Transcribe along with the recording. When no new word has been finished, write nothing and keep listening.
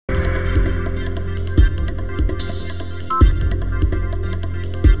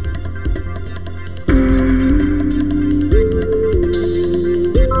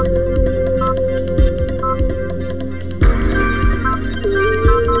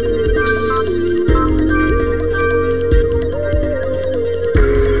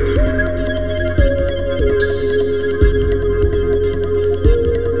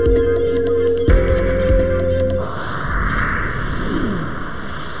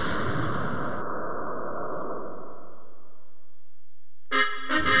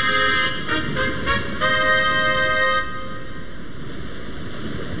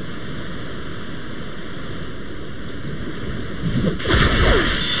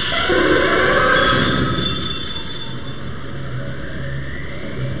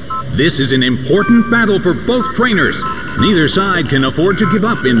This is an important battle for both trainers. Neither side can afford to give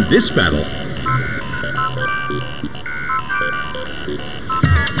up in this battle.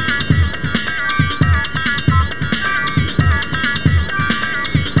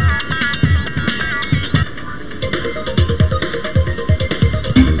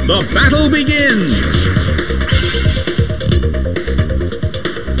 The battle begins!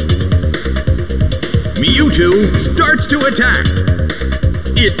 Mewtwo starts to attack.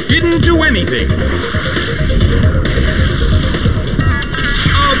 It didn't do anything. A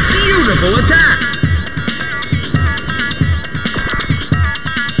beautiful attack!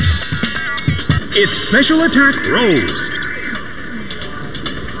 Its special attack rose.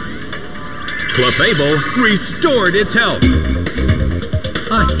 Clefable restored its health.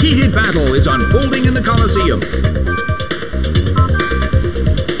 A heated battle is unfolding in the Colosseum.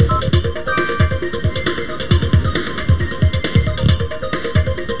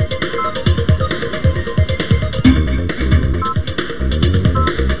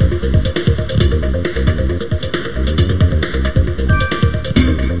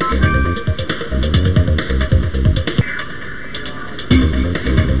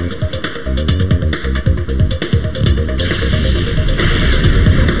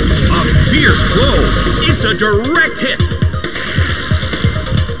 It's a direct hit.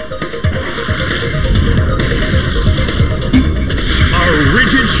 A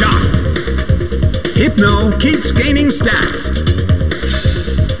rigid shot. Hypno keeps gaining stats.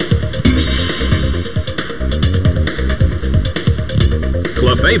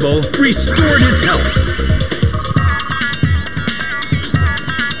 Clefable restored its health.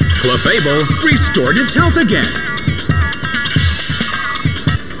 Clefable restored its health again.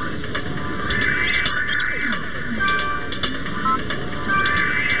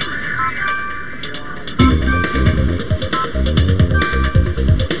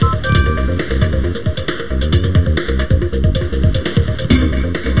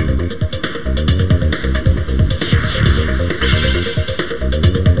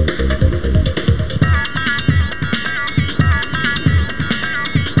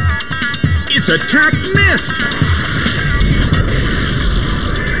 Its attack missed!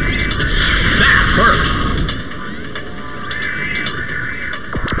 That hurt!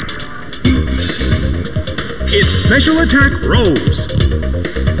 Its special attack rose.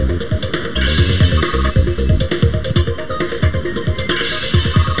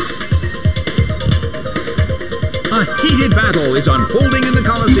 A heated battle is unfolding in the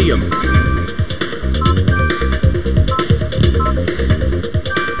Colosseum.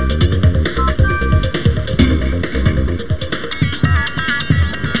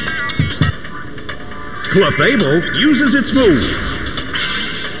 Clefable uses its move.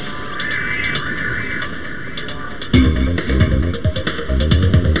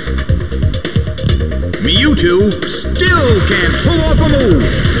 Mewtwo still can't pull off a move.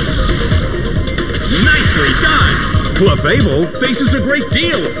 Nicely done. Clefable faces a great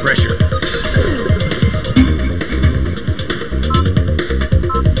deal of pressure.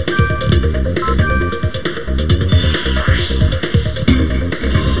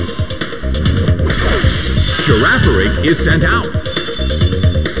 Girafarig is sent out.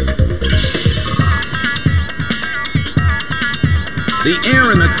 The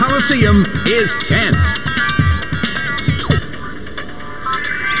air in the Colosseum is tense.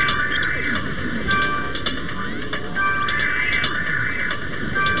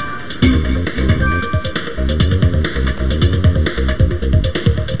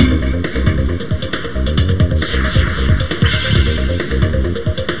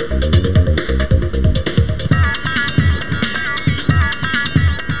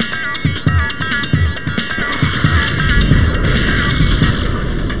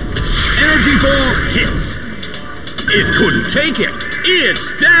 Energy ball hits. It couldn't take it.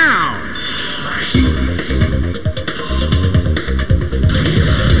 It's down.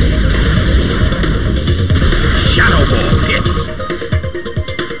 Shadow ball hits.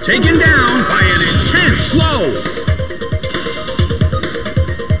 Taken down by an intense blow.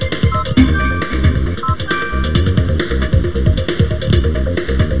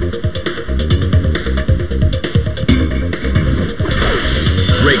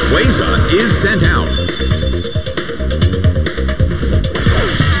 Rayquaza is sent out.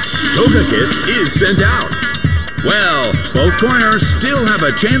 Togekiss is sent out. Well, both corners still have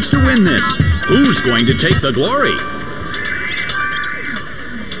a chance to win this. Who's going to take the glory?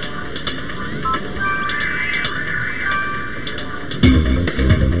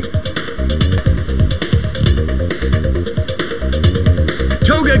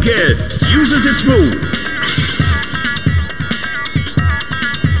 Togekiss uses its move.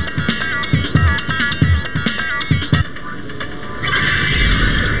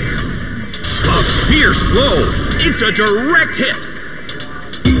 fierce blow. It's a direct hit.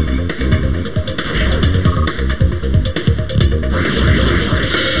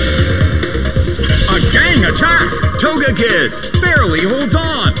 A gang attack. Toga Kiss barely holds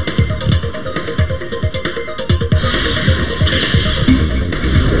on.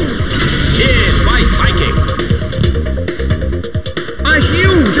 Hit by Psychic. A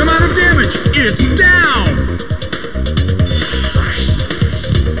huge amount of damage. It's down.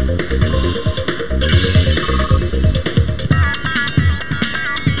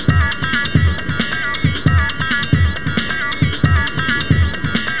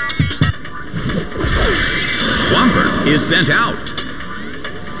 Swamper is sent out.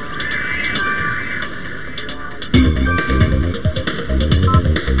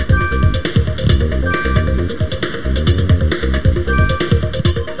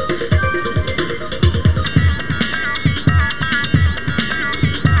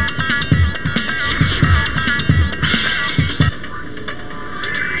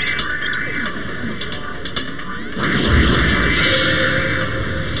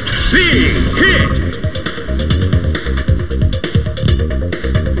 Big hit!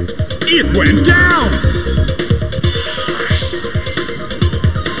 It went down!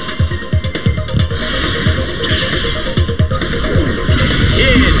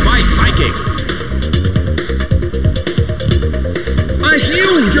 Hit by Psychic. A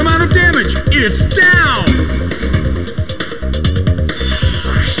huge amount of damage. It's down!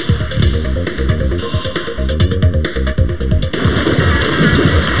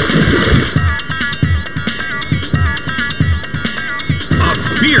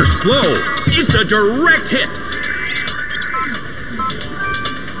 Fierce blow. It's a direct hit.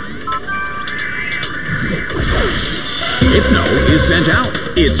 Hypno is sent out.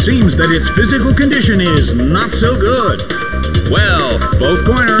 It seems that its physical condition is not so good. Well, both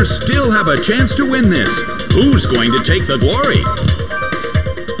corners still have a chance to win this. Who's going to take the glory?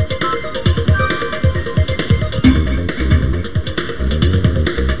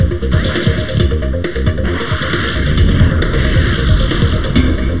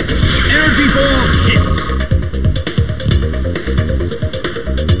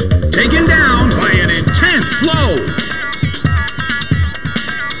 Taken down by an intense blow.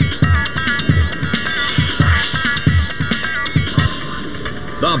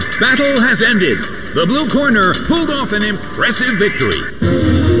 The battle has ended. The blue corner pulled off an impressive victory.